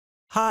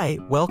Hi,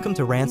 welcome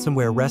to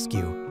Ransomware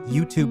Rescue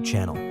YouTube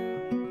channel.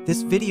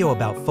 This video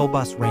about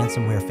Phobos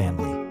Ransomware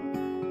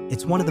family.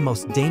 It's one of the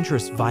most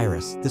dangerous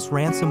virus. This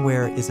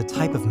ransomware is a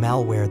type of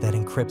malware that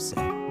encrypts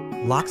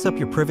and locks up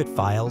your private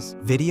files,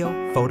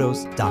 video,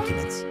 photos,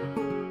 documents.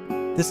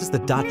 This is the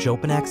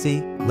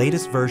Jopanaxye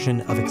latest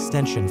version of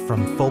extension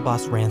from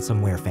Phobos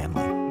Ransomware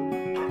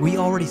family. We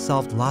already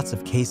solved lots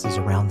of cases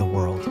around the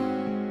world.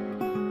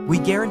 We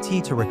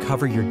guarantee to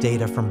recover your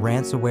data from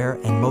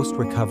ransomware, and most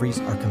recoveries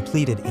are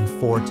completed in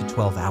 4 to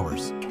 12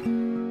 hours.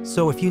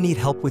 So if you need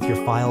help with your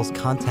files,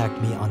 contact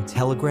me on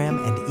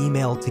Telegram and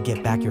email to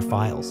get back your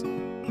files.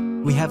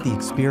 We have the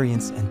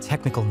experience and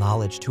technical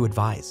knowledge to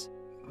advise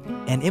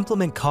and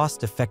implement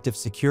cost-effective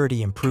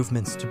security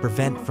improvements to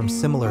prevent from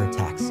similar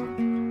attacks.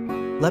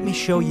 Let me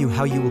show you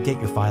how you will get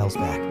your files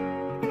back.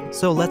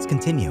 So let's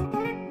continue.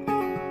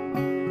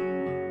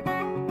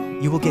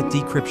 You will get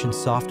decryption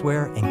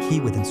software and key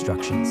with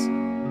instructions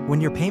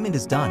when your payment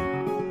is done.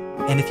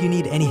 And if you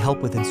need any help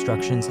with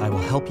instructions, I will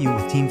help you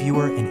with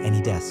TeamViewer and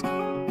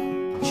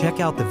AnyDesk. Check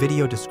out the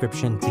video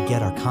description to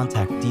get our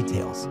contact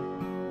details.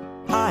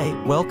 Hi,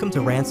 welcome to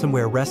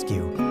Ransomware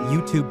Rescue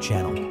YouTube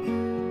channel.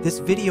 This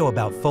video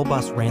about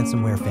Phobos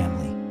Ransomware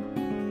family.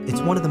 It's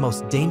one of the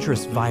most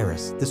dangerous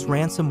virus. This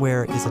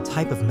ransomware is a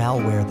type of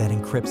malware that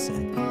encrypts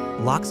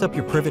and locks up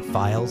your private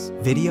files,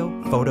 video,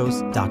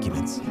 photos,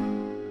 documents.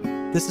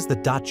 This is the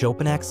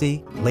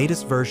Jopanaxye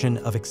latest version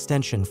of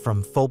extension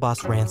from Phobos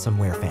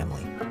Ransomware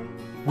family.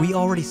 We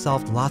already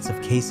solved lots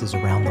of cases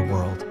around the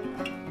world.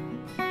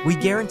 We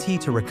guarantee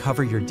to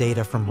recover your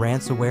data from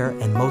ransomware,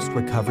 and most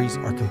recoveries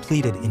are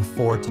completed in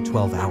 4 to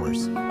 12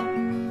 hours.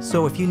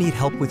 So if you need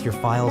help with your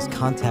files,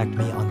 contact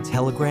me on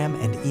Telegram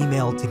and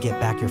email to get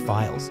back your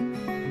files.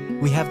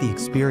 We have the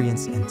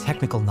experience and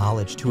technical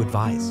knowledge to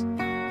advise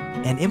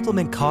and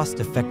implement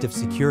cost-effective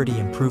security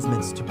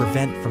improvements to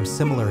prevent from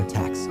similar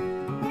attacks.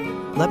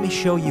 Let me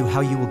show you how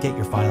you will get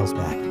your files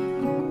back.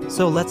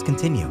 So let's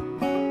continue.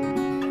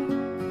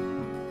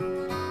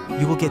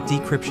 You will get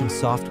decryption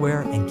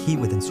software and key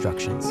with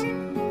instructions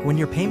when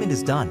your payment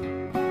is done.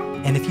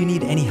 And if you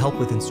need any help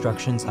with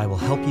instructions, I will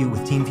help you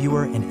with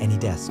TeamViewer and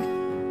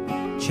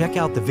AnyDesk. Check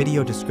out the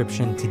video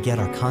description to get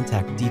our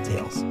contact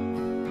details.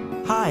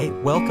 Hi,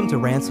 welcome to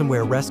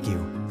Ransomware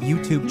Rescue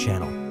YouTube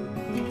channel.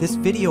 This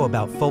video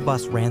about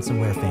Phobos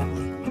Ransomware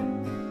family.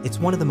 It's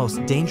one of the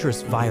most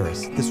dangerous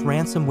virus. This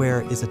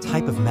ransomware is a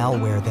type of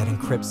malware that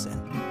encrypts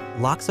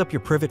and locks up your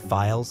private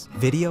files,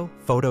 video,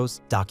 photos,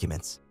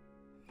 documents.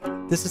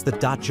 This is the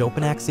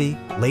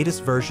Jopanaxye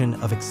latest version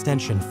of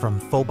extension from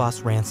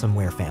Phobos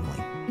Ransomware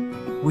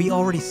family. We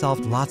already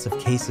solved lots of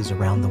cases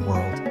around the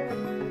world.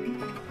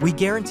 We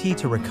guarantee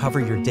to recover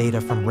your data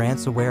from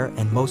ransomware,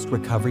 and most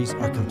recoveries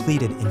are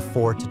completed in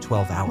 4 to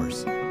 12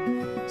 hours.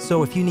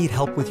 So if you need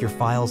help with your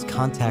files,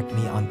 contact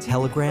me on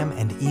Telegram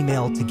and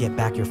email to get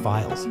back your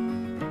files.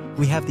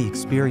 We have the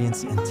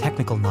experience and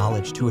technical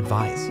knowledge to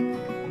advise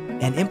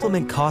and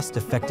implement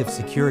cost-effective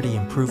security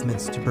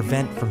improvements to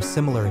prevent from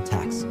similar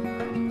attacks.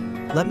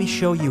 Let me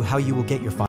show you how you will get your files.